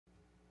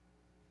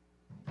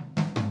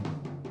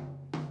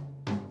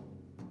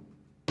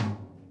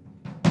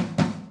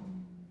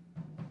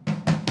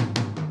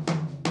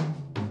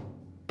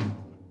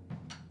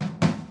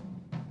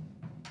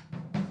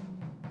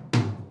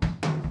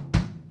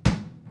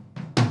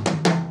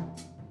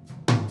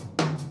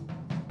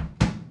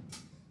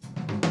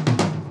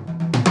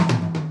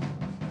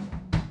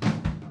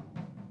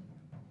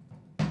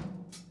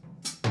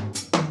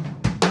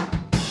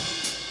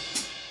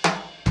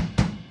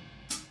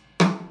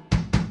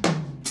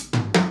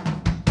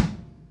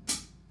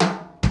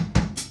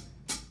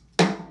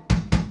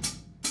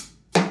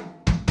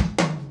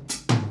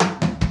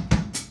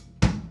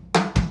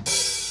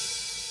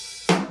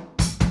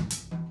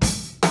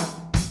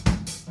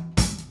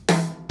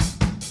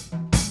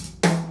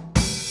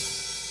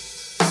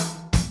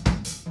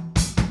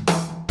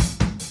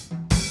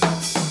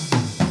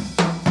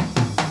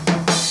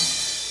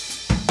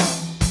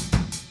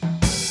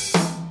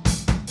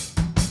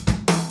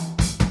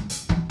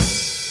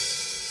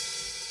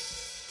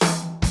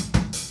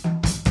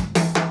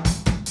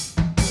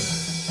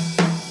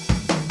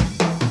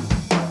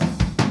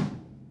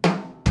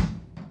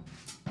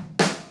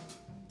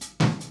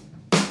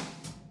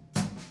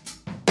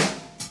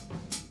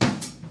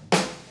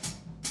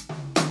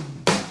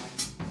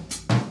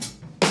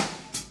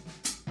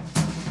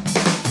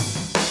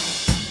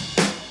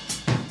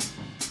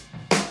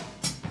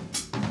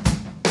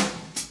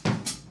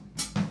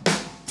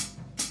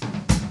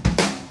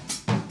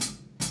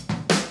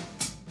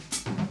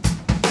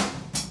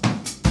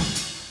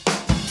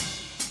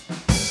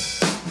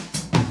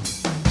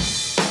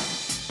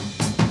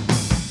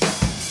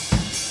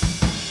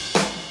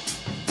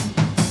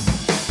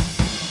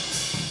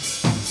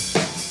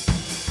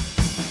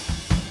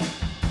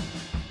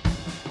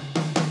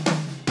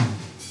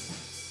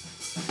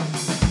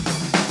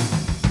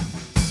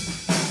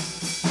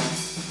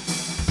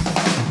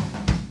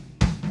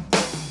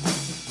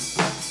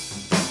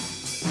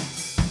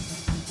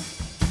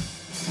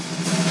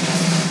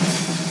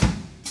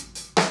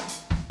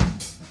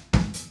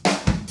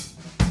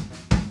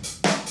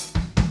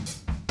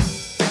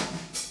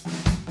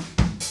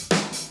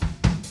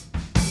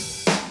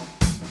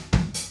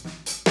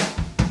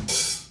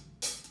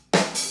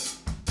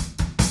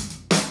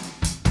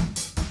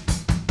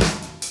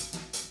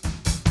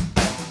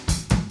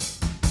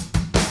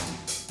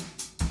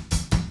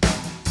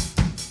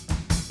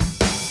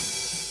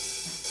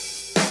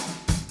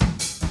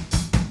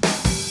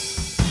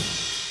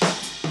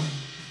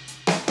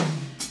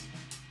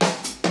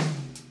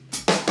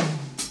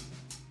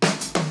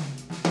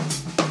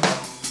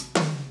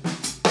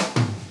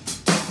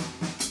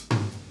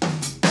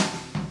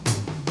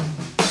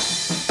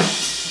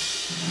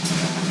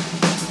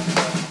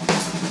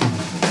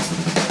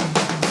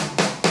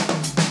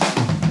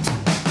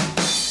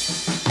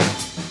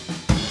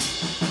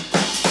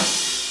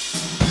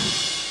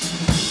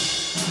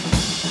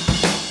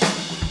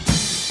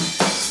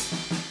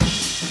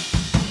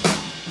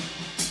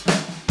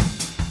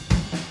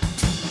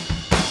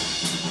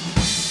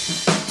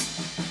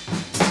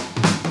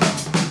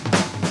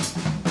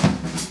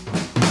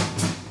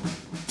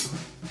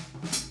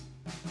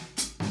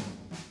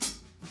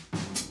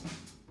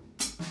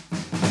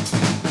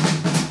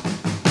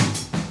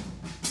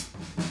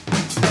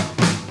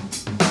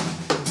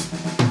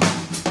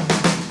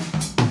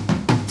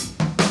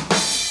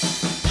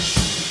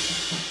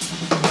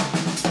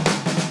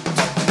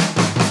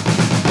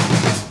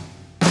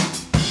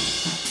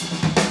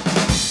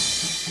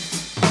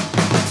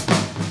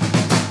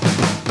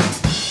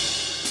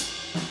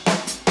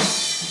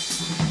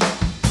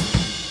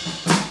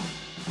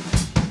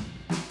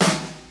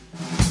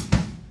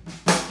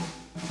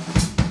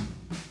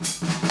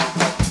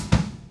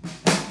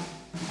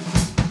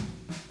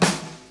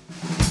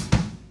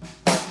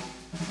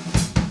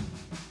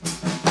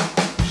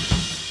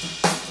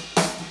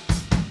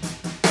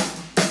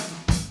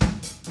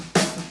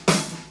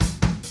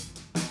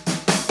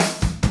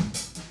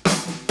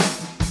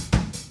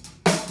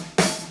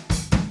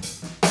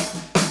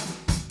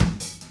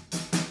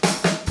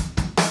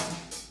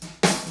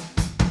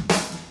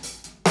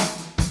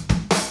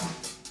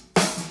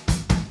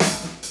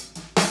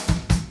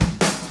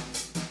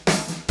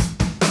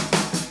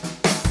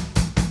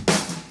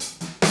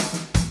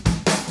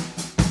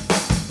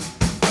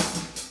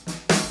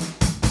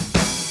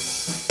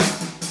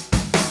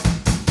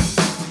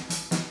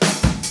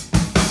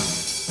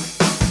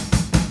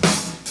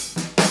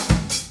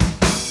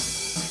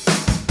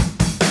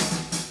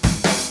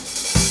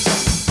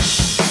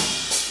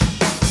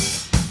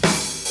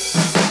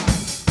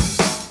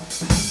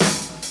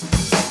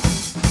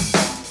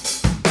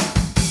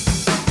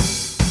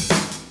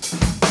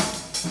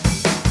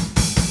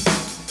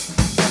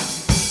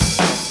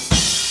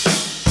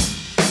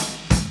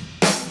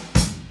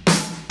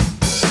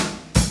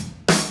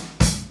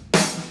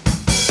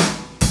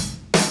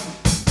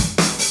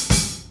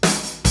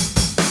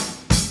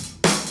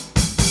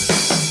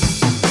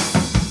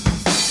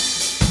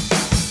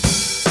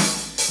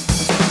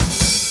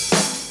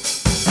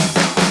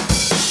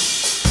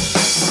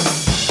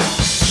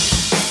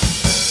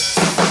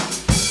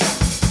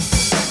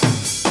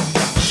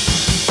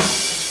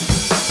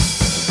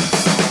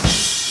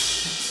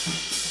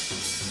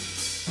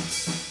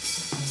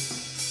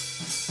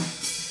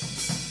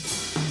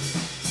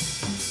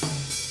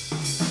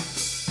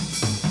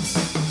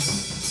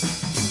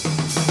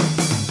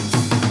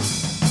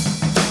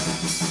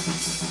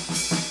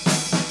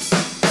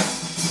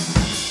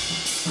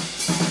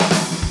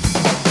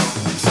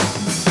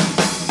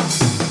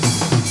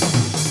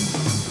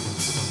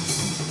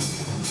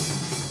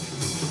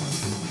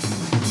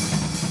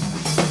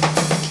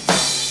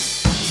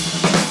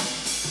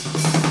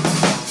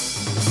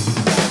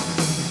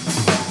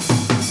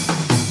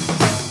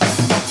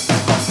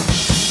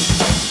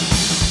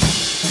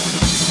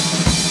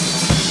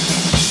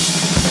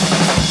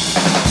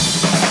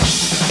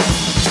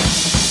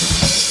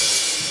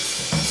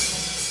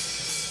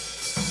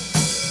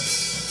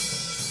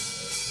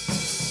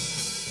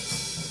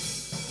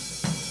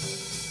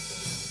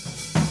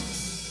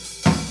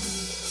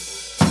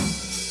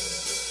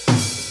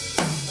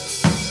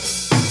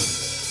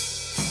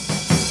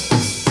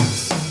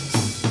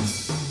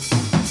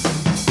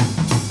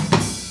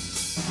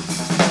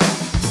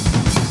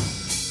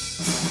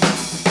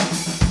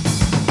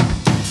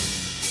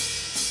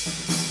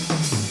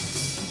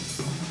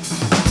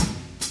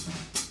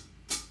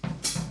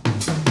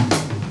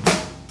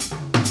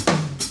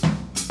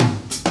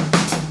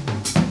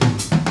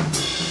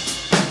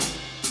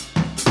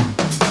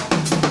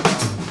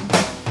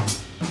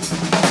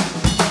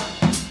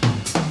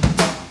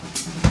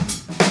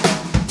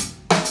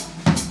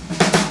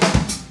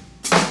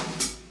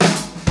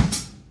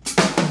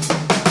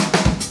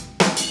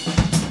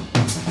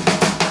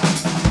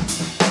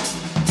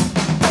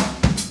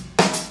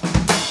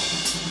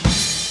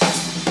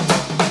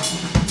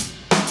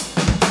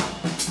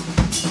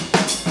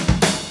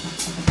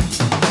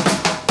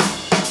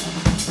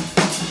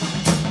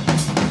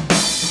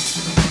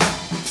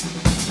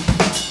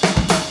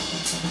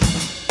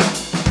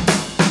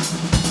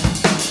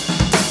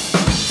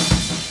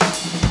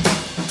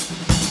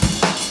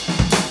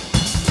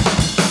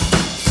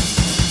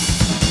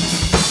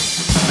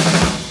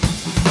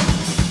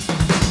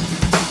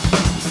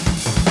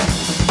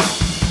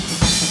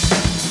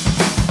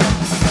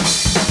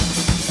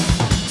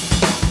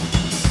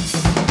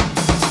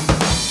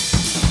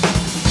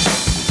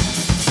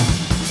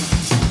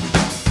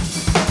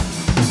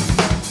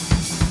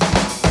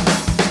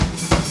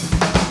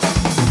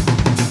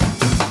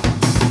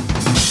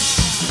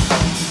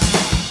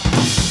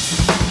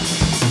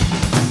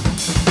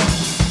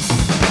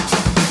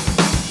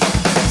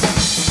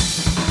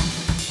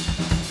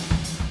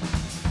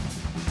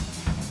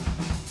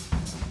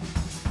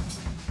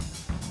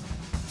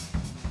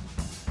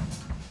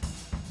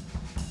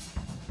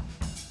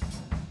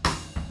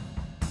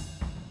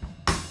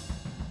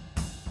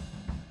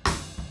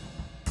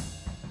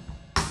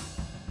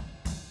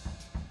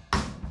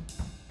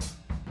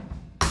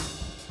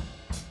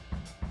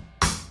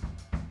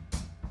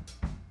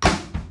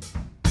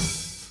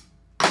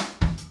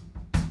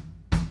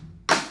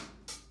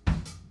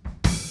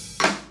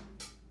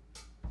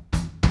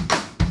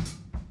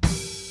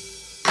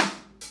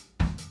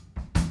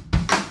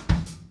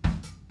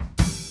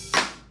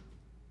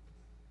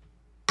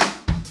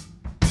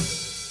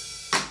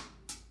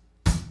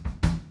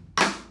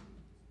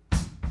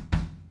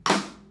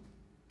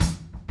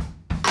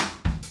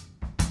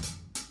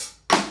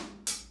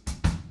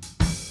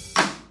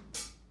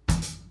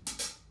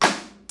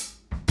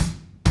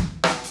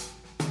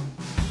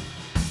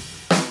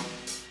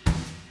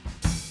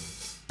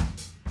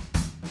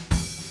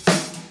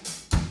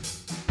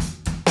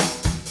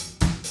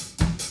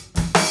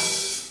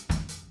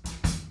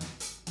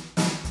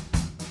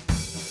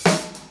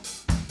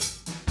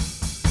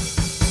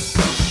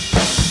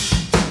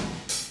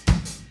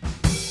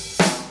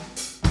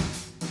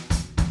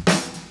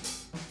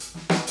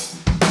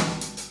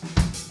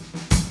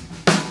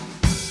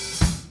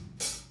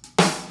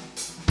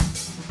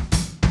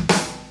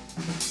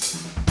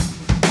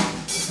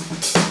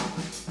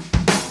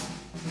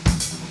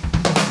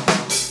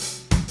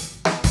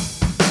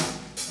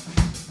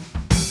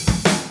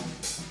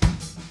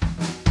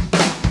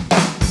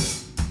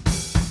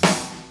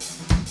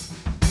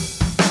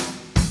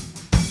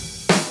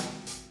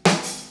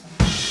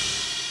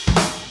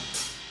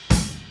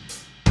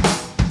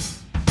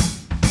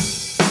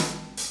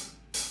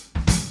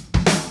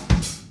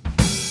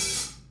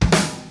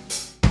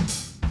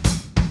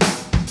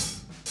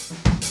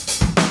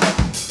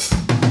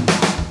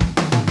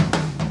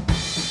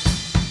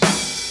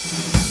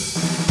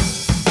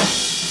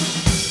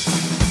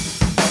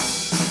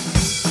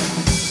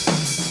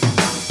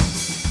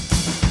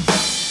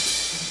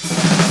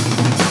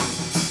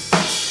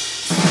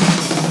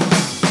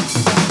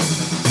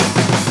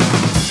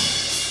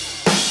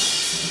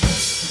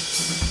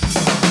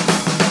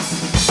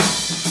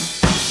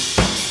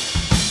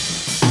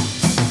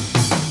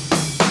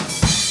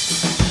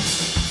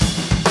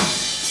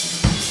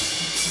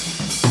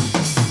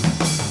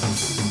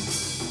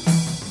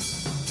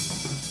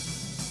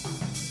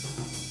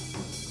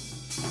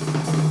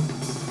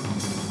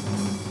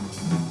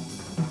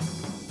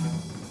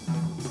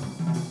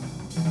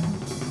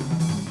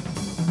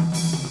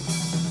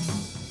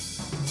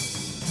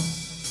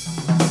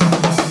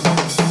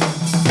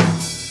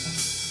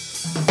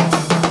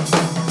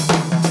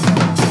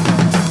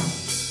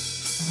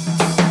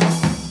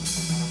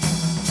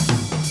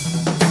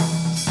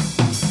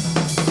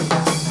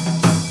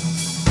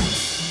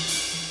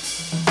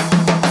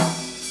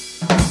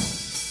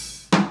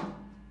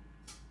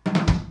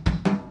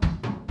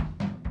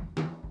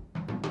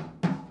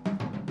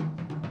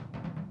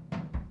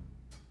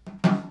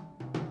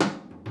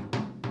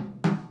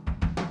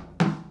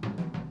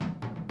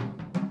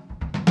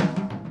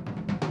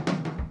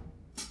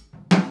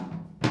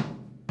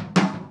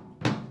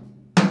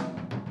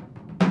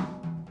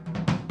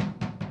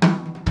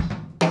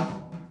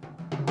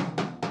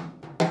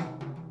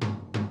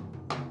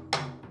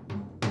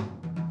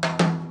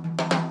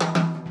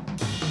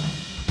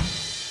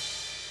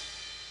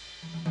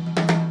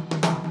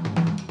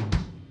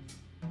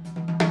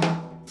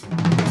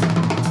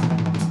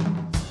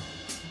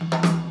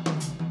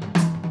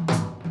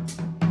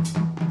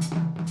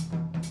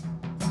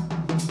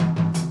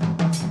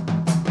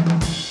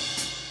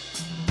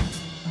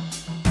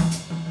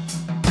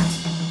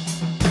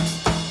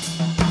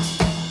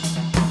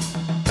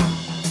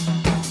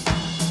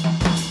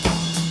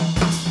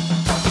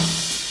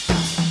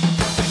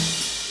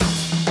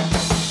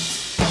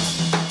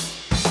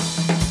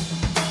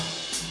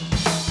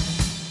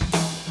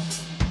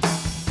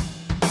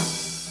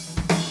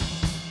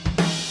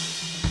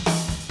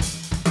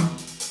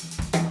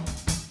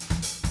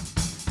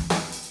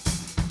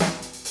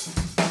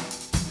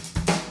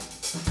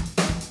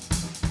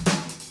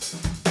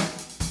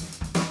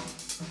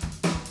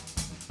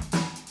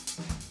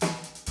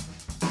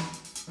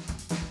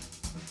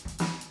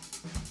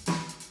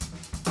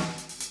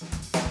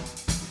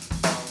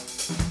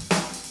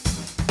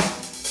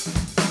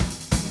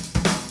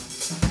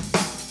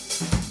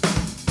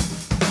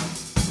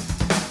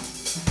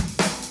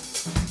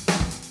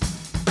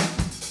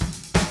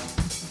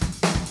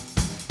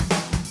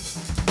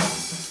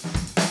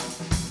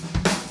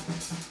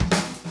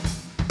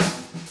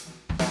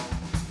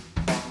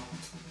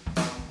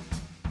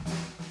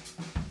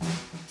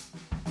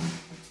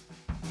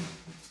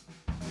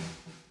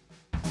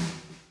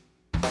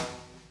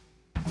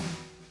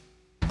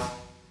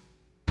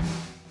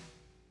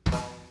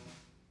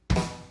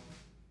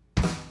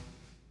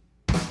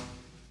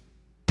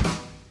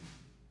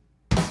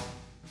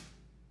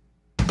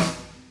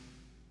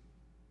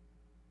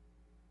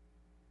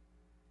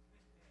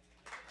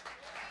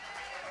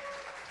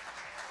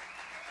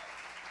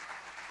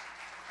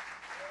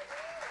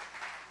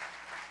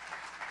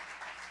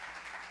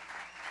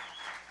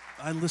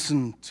I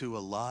listen to a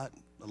lot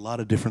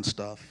of different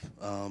stuff.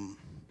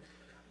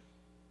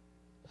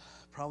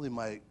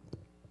 Probably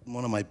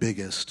one of my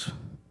biggest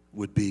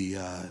would be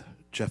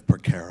Jeff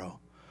Porcaro.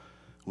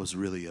 Was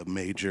really a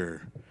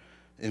major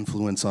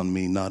influence on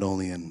me, not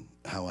only in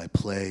how I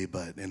play,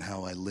 but in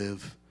how I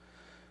live.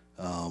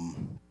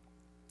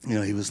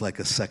 He was like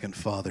a second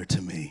father to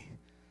me,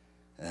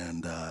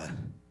 and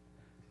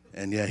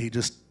yeah, he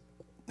just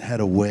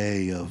had a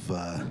way of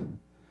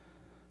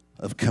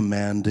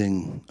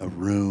commanding a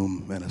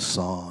room and a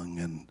song,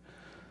 and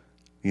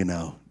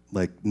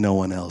like no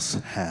one else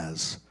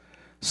has.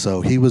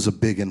 So he was a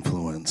big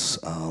influence.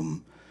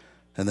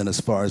 And then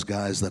as far as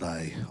guys that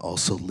I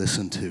also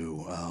listen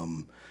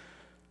to,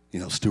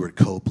 Stuart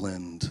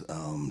Copeland,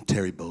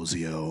 Terry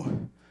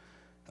Bozzio,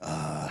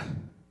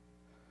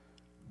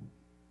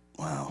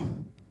 wow,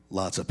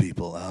 lots of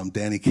people.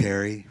 Danny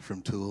Carey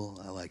from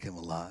Tool, I like him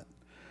a lot.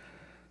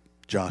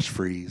 Josh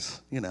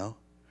Freese,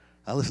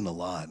 I listen to a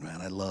lot, man.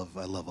 I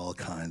love all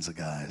kinds of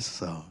guys.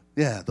 So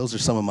yeah, those are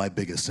some of my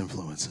biggest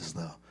influences,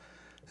 though.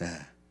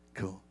 Yeah,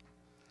 cool.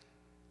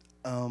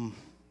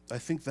 I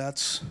think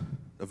that's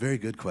a very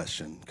good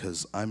question,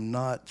 because I'm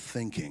not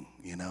thinking,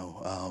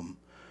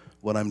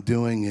 What I'm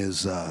doing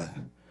is,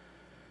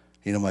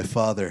 my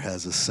father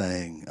has a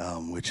saying,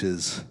 which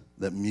is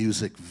that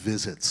music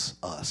visits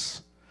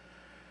us,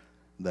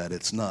 that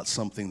it's not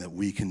something that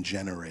we can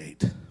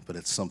generate, but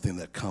it's something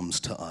that comes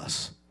to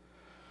us.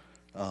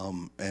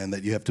 And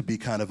that you have to be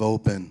kind of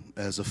open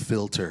as a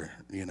filter,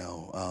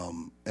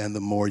 and the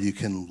more you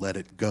can let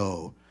it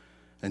go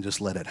and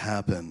just let it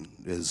happen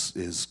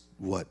is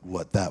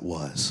what that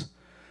was.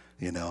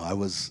 I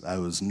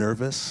was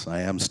nervous.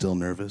 I am still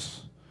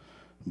nervous,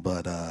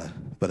 but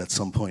at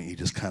some point you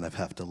just kind of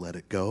have to let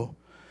it go,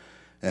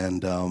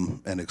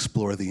 and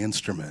explore the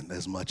instrument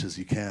as much as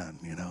you can.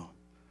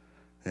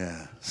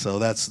 Yeah. So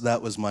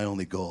that was my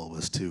only goal,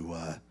 was to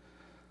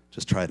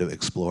just try to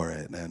explore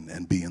it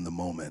and be in the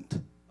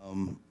moment.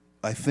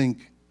 I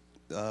think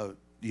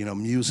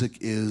music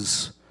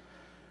is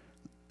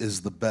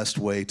the best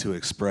way to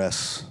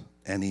express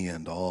any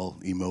and all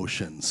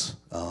emotions.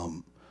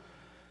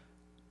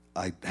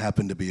 I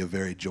happen to be a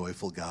very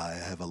joyful guy.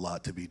 I have a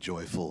lot to be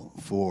joyful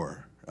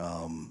for.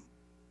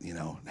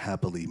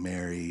 Happily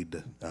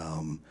married,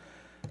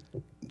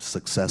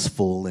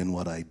 successful in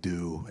what I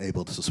do,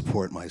 able to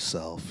support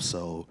myself.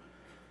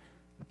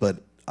 But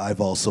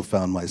I've also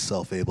found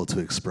myself able to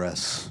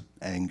express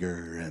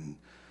anger and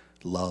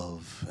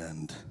love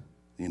and,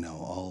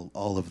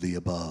 all of the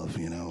above,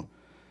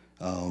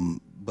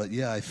 But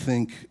yeah, I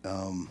think,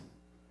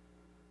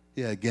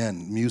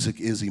 again, music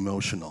is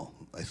emotional.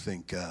 I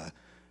think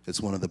it's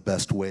one of the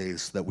best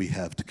ways that we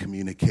have to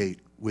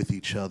communicate with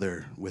each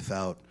other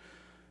without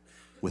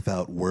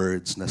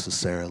words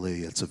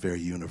necessarily. It's a very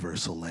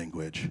universal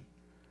language.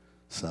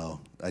 So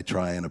I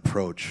try and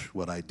approach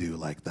what I do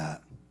like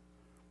that.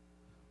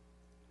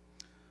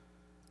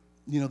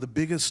 The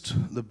biggest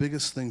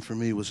thing for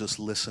me was just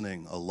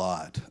listening a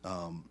lot.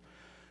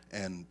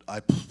 And I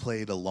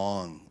played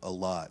along a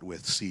lot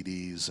with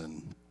CDs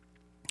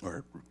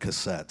or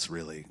cassettes,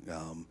 really.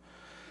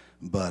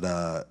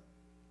 But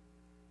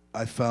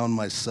I found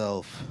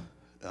myself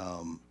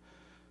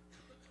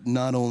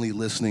not only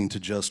listening to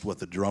just what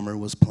the drummer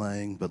was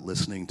playing, but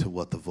listening to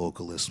what the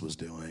vocalist was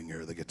doing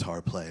or the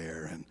guitar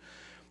player,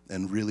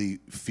 and really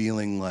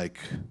feeling like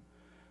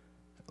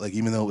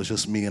even though it was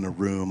just me in a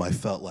room, I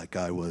felt like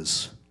I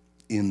was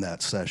in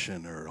that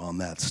session or on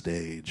that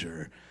stage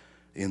or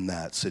in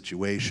that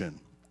situation,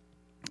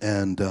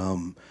 and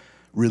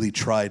really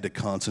tried to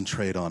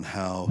concentrate on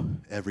how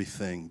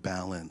everything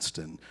balanced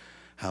and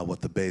how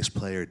what the bass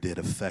player did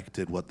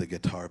affected what the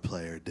guitar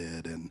player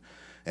did,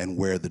 and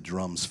where the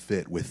drums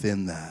fit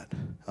within that.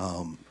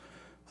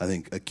 I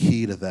think a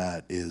key to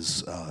that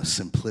is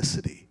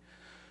simplicity.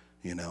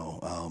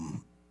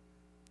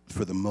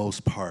 For the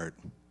most part,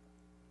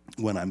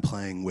 when I'm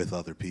playing with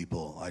other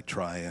people, I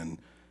try and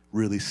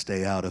really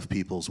stay out of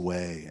people's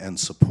way and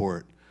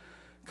support,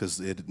 because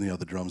the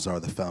drums are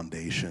the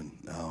foundation,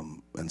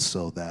 and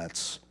so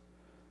that's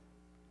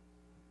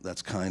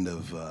kind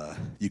of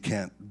you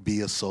can't be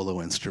a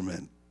solo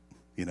instrument,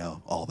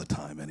 all the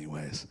time,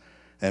 anyways.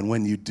 And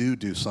when you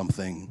do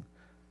something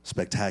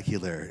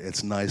spectacular,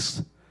 it's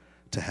nice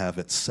to have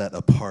it set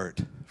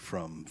apart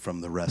from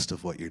the rest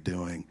of what you're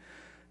doing,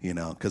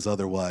 because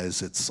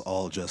otherwise it's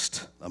all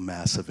just a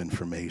mass of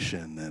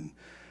information, and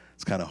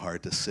it's kind of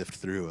hard to sift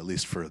through, at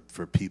least for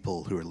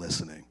people who are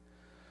listening.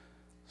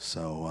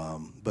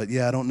 So, but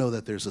yeah, I don't know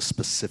that there's a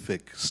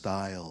specific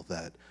style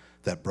that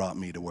brought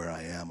me to where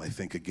I am. I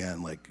think,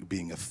 again, like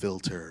being a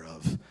filter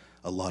of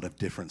a lot of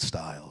different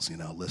styles,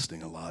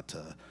 listening a lot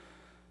to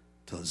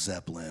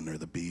Zeppelin or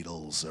the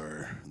Beatles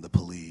or the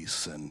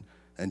Police, and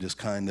just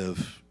kind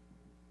of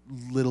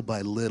little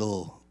by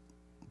little,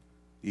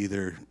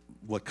 either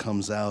what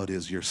comes out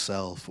is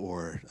yourself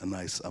or a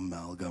nice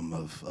amalgam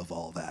of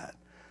all that,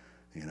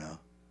 Yeah.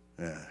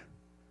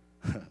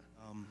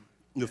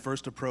 The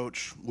first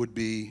approach would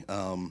be,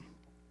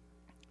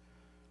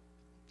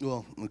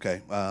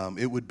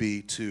 it would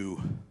be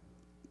to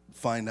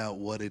find out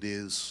what it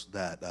is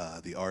that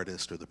the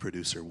artist or the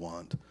producer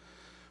want,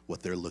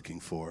 what they're looking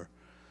for,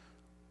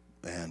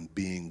 and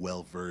being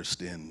well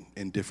versed in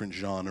different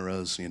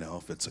genres. You know,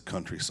 if it's a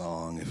country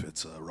song, if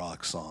it's a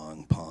rock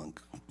song, punk,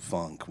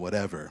 funk,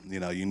 whatever. You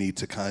know, you need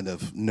to kind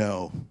of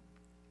know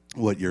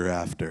what you're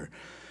after.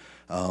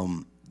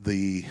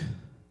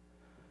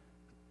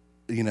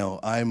 You know,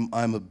 I'm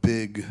a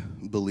big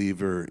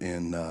believer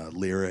in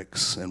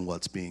lyrics and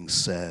what's being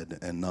said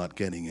and not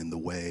getting in the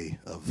way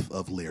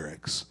of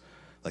lyrics.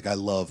 Like, I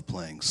love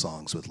playing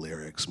songs with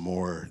lyrics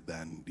more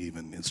than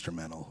even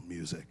instrumental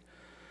music.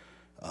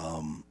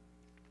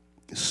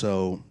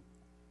 So,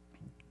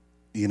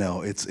 you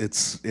know,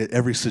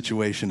 every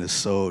situation is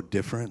so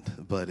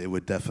different, but it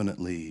would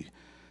definitely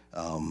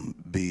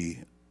be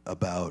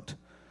about,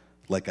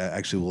 like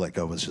I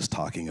was just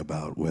talking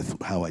about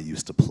with how I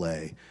used to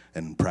play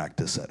and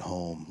practice at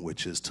home,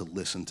 which is to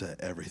listen to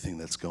everything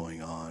that's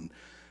going on,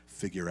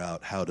 figure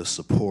out how to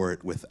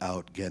support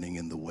without getting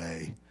in the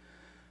way,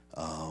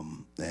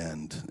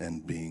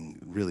 and being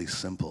really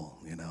simple.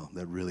 You know,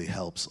 that really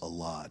helps a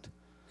lot.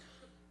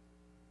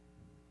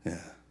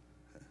 Yeah.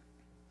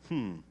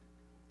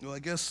 Well, I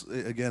guess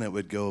again it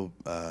would go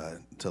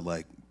to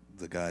like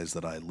the guys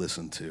that I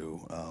listen to.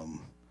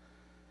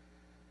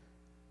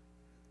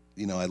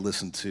 You know, I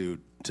listen to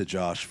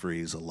Josh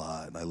Freese a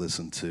lot. I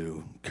listen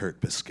to Kurt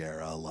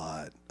Biscara a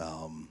lot.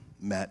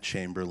 Matt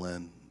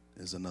Chamberlain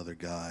is another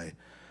guy.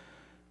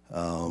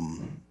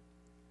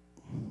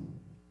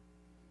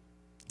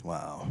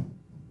 Wow.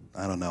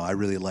 I don't know. I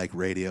really like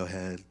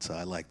Radiohead, so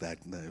I like that.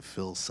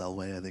 Phil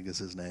Selway, I think is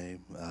his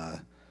name.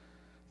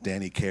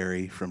 Danny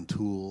Carey from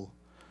Tool.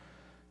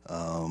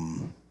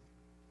 Well,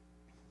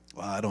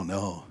 I don't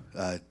know.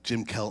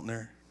 Jim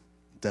Keltner,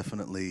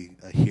 definitely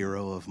a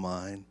hero of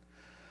mine.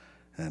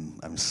 And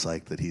I'm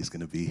psyched that he's going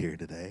to be here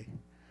today.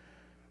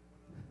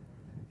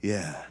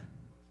 Yeah.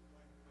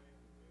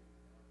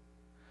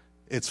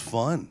 It's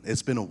fun.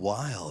 It's been a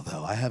while,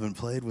 though. I haven't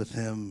played with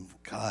him,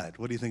 God,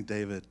 what do you think,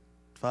 David?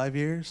 5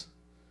 years?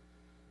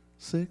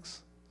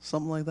 6?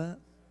 Something like that?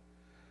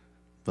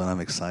 But I'm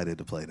excited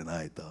to play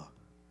tonight, though.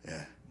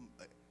 Yeah.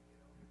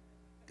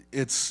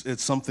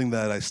 It's something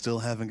that I still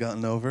haven't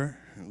gotten over,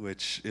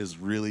 which is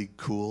really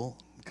cool,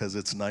 because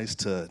it's nice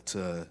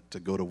to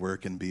go to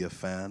work and be a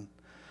fan.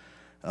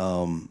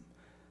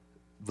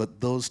 But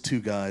those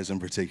two guys in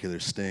particular,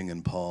 Sting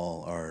and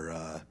Paul,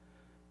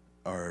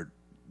 are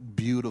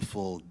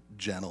beautiful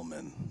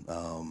gentlemen,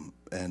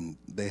 and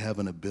they have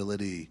an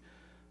ability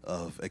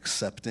of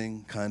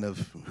accepting kind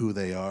of who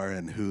they are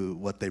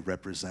and what they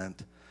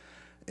represent,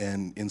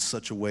 and in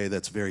such a way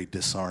that's very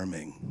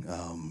disarming.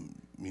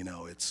 You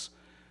know, it's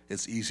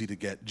easy to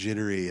get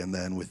jittery, and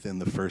then within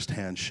the first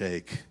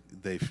handshake,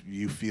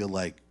 you feel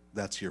like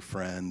that's your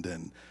friend,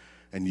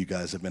 and you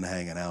guys have been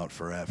hanging out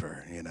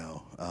forever, you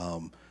know.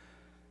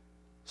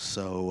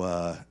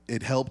 So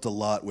it helped a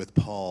lot with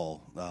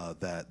Paul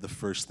that the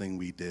first thing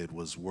we did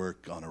was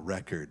work on a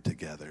record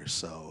together.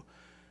 So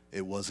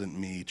it wasn't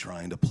me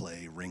trying to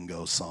play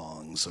Ringo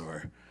songs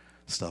or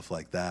stuff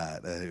like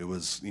that. It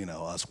was, you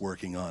know, us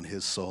working on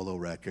his solo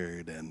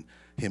record and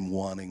him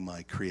wanting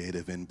my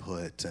creative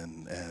input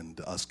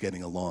and us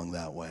getting along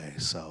that way.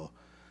 So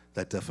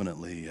that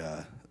definitely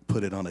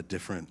put it on a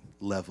different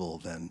level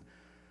than,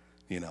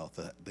 you know,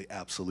 the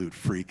absolute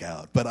freak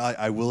out. But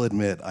I will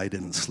admit, I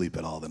didn't sleep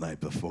at all the night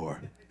before.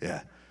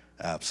 Yeah,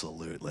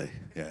 absolutely.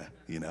 Yeah,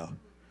 you know,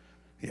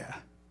 yeah.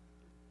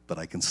 But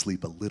I can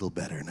sleep a little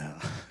better now.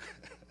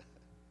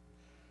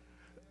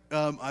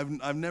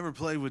 I've never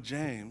played with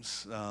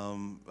James,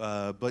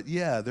 but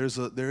yeah, there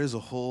is a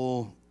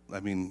whole. I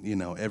mean, you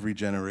know, every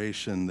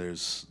generation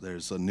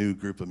there's a new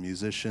group of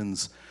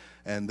musicians,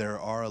 and there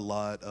are a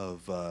lot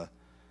of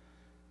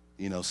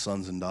you know,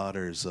 sons and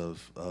daughters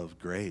of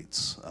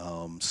greats.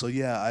 So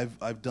yeah,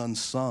 I've done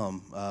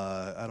some.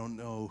 I don't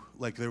know.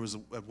 Like there was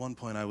at one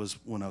point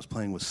when I was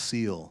playing with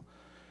Seal.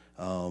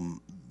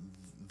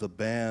 The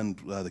band,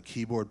 the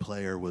keyboard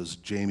player was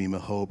Jamie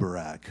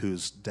Mahobarak,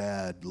 whose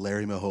dad,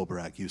 Larry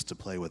Mahobarak, used to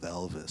play with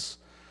Elvis.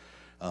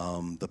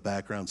 The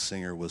background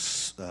singer was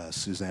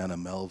Susanna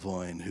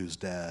Melvoin, whose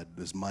dad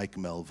is Mike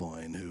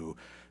Melvoin, who,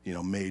 you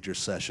know, major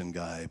session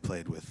guy,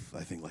 played with,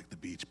 I think, like the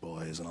Beach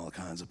Boys and all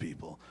kinds of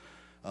people.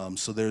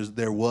 So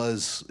it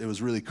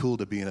was really cool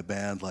to be in a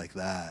band like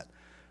that,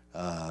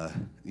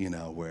 you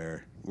know,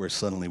 where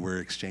suddenly we're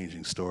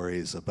exchanging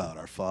stories about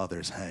our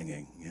fathers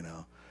hanging, you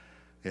know.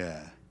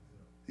 Yeah.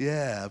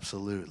 Yeah,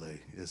 absolutely.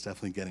 It's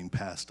definitely getting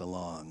passed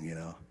along, you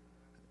know.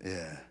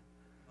 Yeah.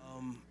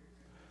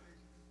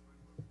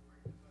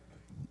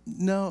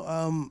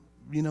 No,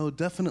 you know,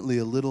 definitely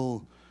a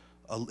little,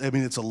 I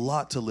mean, it's a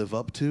lot to live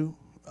up to.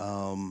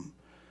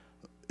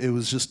 It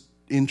was just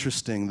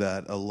interesting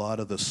that a lot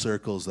of the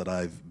circles that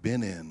I've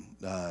been in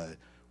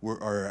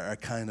are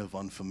kind of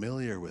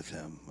unfamiliar with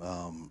him.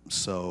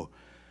 So,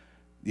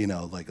 you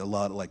know, like a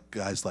lot of like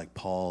guys like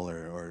Paul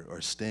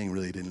or Sting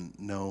really didn't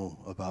know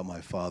about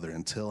my father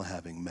until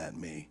having met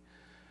me.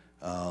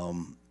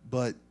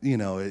 But you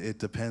know, it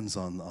depends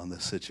on the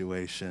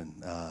situation.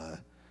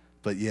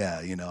 but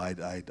yeah, you know,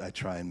 I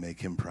try and make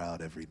him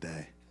proud every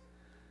day.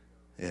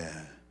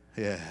 Yeah,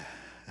 yeah.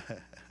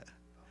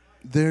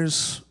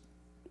 There's,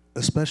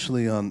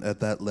 especially at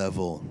that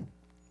level,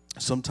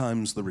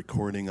 sometimes the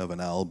recording of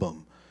an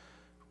album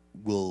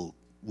will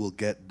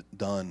get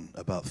done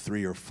about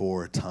 3 or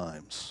 4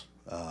 times.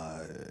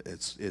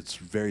 It's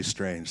very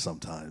strange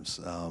sometimes.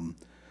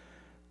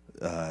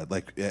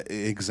 Like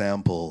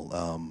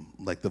example,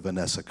 like the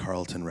Vanessa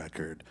Carlton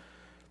record,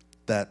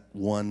 that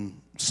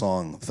one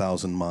song,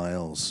 1,000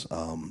 Miles,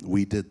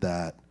 we did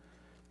that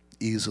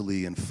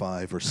easily in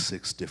 5 or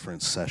 6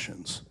 different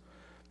sessions,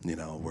 you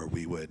know, where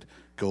we would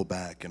go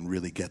back and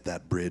really get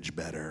that bridge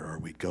better, or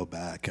we'd go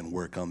back and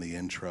work on the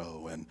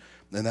intro, and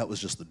that was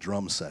just the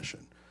drum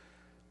session.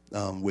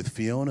 With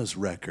Fiona's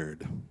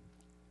record,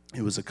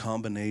 it was a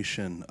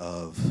combination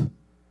of,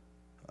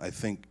 I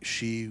think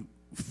she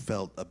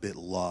felt a bit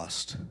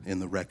lost in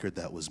the record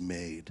that was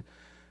made.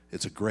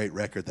 It's a great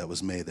record that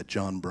was made that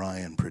John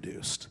Bryan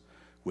produced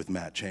with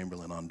Matt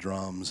Chamberlain on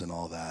drums and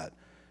all that.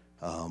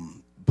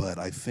 But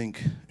I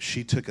think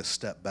she took a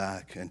step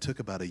back and took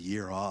about a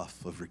year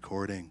off of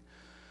recording,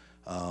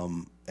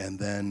 and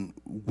then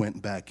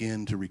went back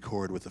in to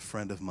record with a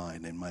friend of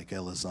mine named Mike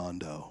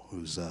Elizondo,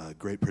 who's a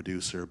great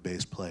producer,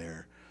 bass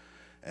player,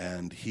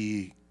 and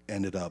he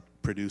ended up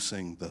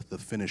producing the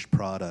finished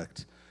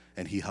product,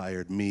 and he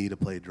hired me to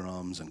play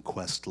drums, and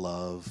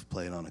Questlove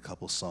played on a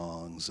couple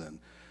songs, and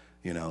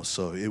you know,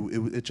 so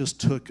it just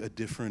took a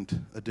different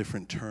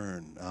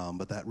turn,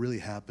 but that really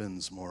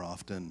happens more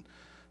often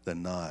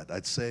than not.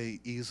 I'd say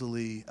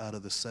easily out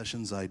of the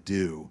sessions I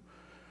do,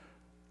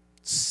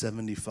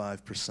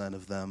 75%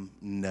 of them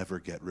never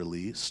get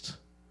released,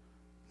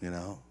 you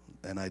know,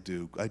 and I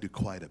do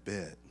quite a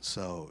bit.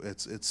 So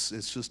it's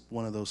just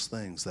one of those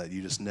things that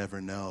you just never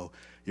know.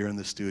 You're in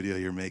the studio,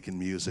 you're making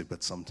music,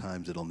 but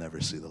sometimes it'll never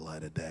see the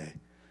light of day.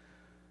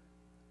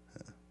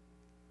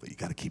 But you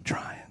got to keep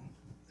trying.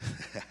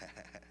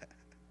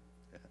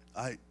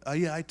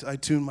 I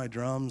tune my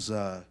drums.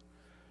 I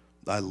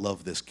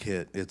love this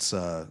kit. It's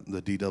the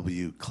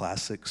DW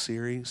Classic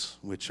series,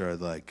 which are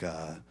like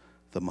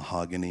the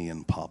mahogany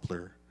and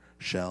poplar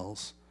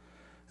shells,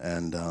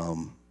 and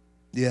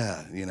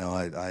yeah, you know,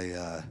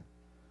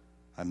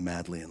 I'm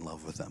madly in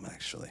love with them,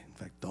 actually. In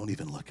fact, don't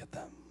even look at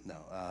them.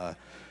 No,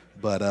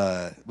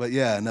 but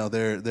yeah, no,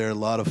 they're a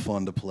lot of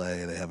fun to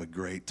play. They have a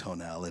great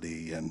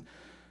tonality, and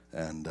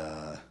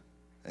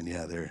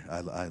yeah,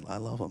 I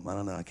love them. I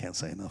don't know, I can't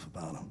say enough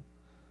about them.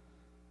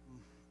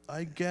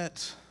 I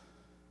get,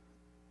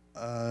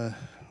 I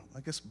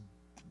guess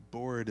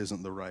bored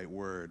isn't the right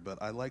word,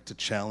 but I like to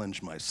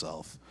challenge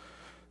myself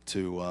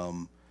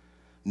to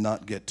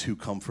not get too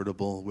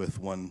comfortable with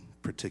one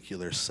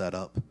particular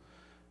setup.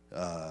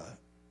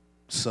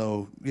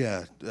 So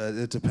yeah,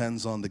 it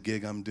depends on the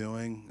gig I'm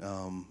doing.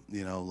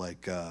 You know,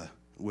 like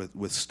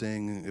with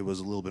Sting, it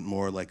was a little bit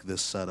more like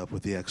this setup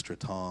with the extra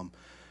tom.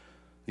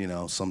 You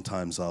know,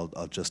 sometimes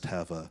I'll just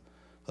have a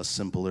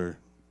simpler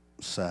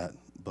set.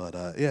 But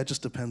yeah, it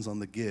just depends on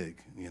the gig,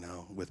 you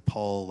know. With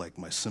Paul, like,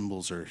 my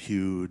cymbals are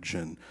huge,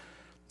 and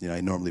you know,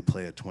 I normally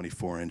play a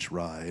 24-inch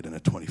ride and a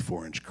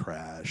 24-inch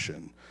crash,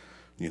 and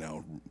you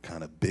know,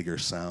 kind of bigger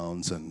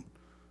sounds. And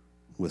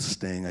with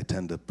Sting, I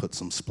tend to put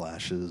some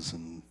splashes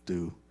and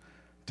do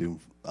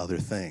other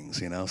things,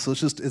 you know. So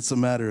it's a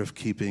matter of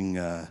keeping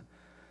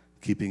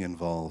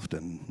involved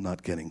and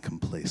not getting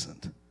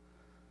complacent.